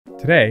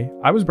Today,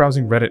 I was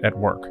browsing Reddit at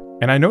work,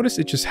 and I noticed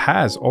it just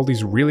has all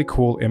these really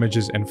cool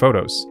images and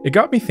photos. It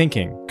got me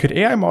thinking, could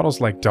AI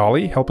models like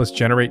DALL-E help us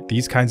generate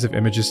these kinds of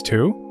images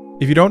too?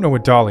 If you don't know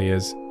what DALL-E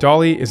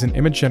is an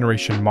image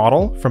generation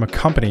model from a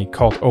company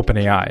called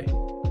OpenAI.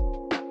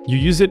 You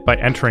use it by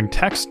entering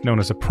text known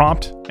as a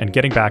prompt and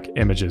getting back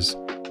images.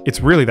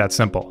 It's really that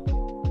simple.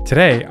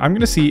 Today, I'm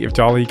going to see if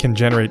DALL-E can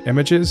generate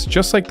images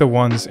just like the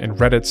ones in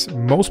Reddit's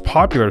most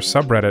popular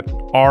subreddit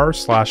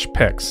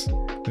r/pics.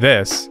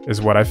 This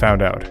is what I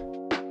found out.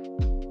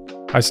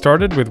 I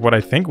started with what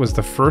I think was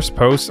the first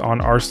post on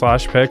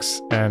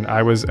r/pics, and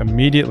I was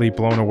immediately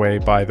blown away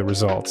by the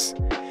results.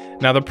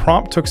 Now the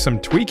prompt took some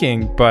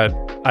tweaking, but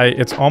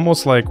it's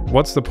almost like,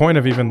 what's the point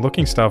of even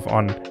looking stuff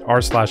on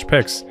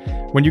r/pics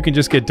when you can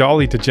just get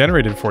DALL-E to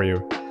generate it for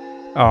you?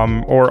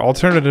 Or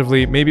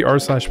alternatively, maybe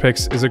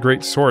r/pics is a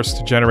great source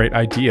to generate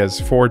ideas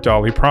for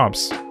DALL-E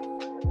prompts.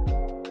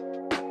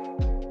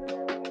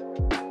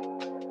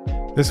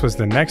 This was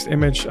the next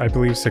image, I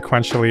believe,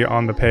 sequentially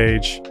on the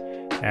page.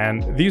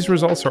 And these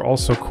results are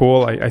also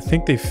cool. I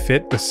think they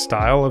fit the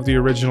style of the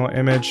original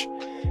image,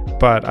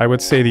 but I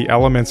would say the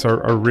elements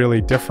are really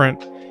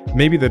different.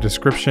 Maybe the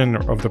description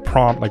of the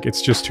prompt, like,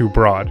 it's just too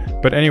broad.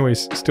 But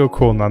anyways, still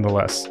cool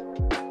nonetheless.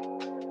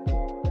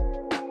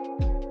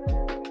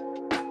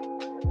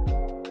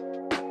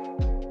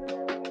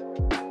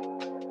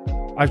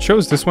 I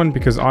chose this one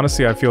because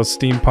honestly I feel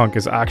steampunk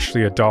is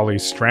actually a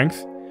DALL-E's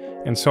strength.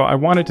 And so I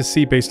wanted to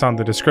see, based on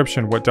the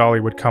description, what DALL-E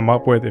would come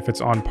up with if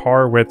it's on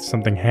par with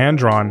something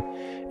hand-drawn,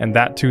 and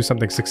that too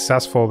something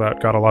successful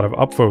that got a lot of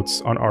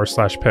upvotes on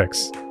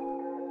r/pics.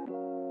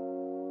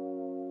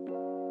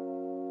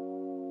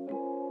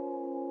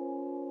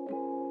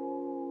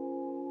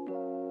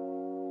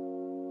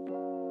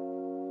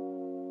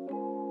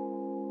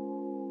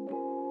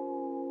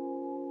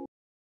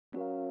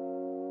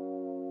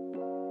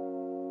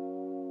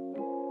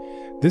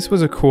 This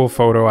was a cool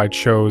photo I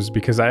chose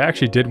because I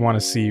actually did want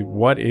to see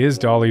what is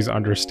DALL-E's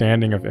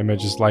understanding of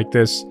images like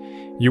this.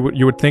 You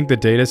would think the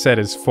dataset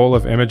is full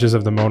of images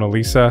of the Mona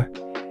Lisa,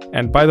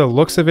 and by the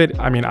looks of it,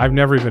 I mean, I've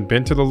never even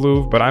been to the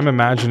Louvre, but I'm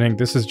imagining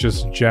this is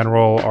just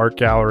general art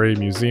gallery,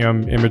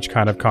 museum, image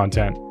kind of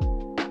content.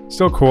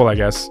 Still cool, I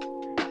guess,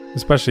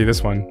 especially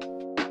this one.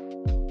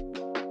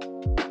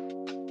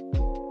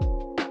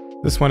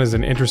 This one is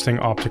an interesting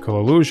optical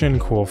illusion,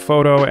 cool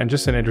photo, and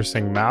just an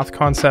interesting math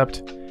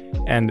concept.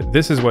 And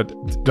this is what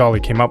DALL-E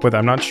came up with.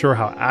 I'm not sure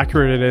how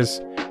accurate it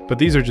is, but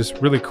these are just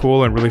really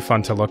cool and really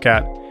fun to look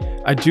at.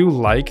 I do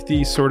like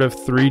the sort of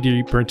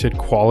 3D printed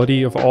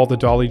quality of all the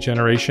DALL-E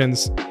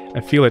generations.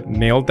 I feel it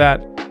nailed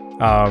that.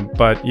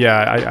 But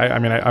yeah, I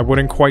mean, I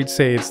wouldn't quite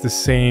say it's the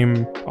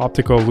same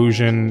optical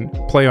illusion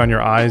play on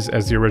your eyes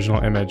as the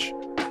original image.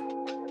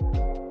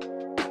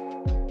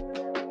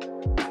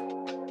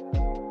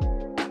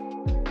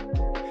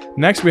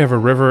 Next, we have a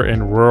river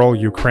in rural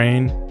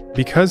Ukraine.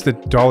 Because the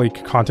DALL-E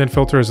content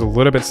filter is a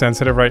little bit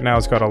sensitive right now,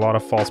 it's got a lot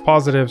of false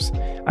positives,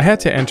 I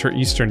had to enter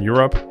Eastern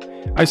Europe.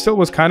 I still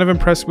was kind of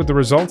impressed with the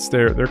results.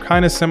 They're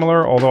kind of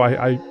similar, although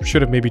I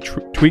should have maybe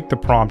tweaked the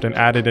prompt and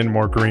added in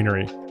more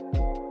greenery.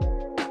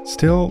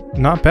 Still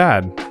not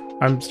bad.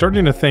 I'm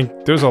starting to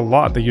think there's a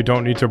lot that you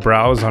don't need to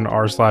browse on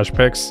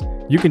r/pics.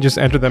 You can just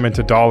enter them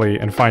into DALL-E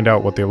and find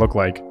out what they look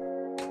like.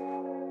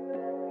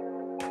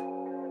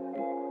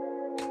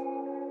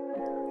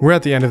 We're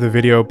at the end of the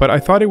video, but I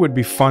thought it would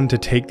be fun to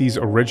take these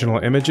original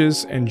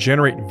images and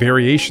generate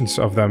variations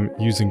of them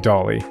using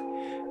DALL-E.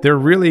 They're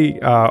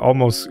really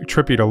almost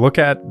trippy to look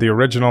at, the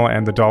original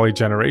and the DALL-E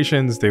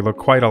generations. They look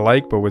quite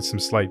alike, but with some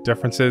slight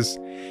differences.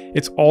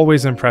 It's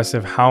always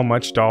impressive how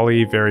much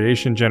DALL-E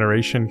variation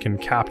generation can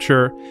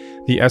capture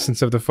the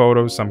essence of the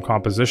photo, some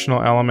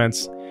compositional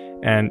elements,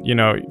 and you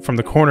know, from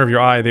the corner of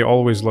your eye, they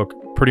always look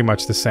pretty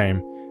much the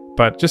same.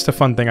 But just a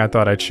fun thing I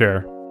thought I'd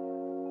share.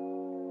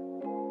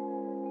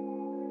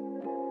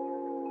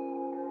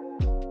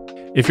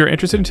 If you're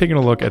interested in taking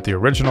a look at the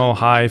original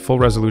high full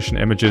resolution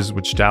images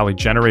which DALL-E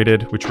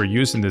generated, which were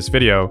used in this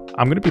video,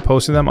 I'm going to be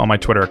posting them on my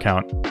Twitter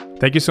account.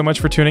 Thank you so much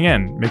for tuning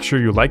in. Make sure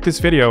you like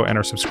this video and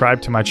are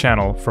subscribed to my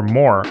channel for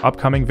more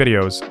upcoming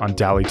videos on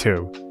DALL-E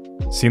 2.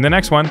 See you in the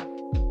next one.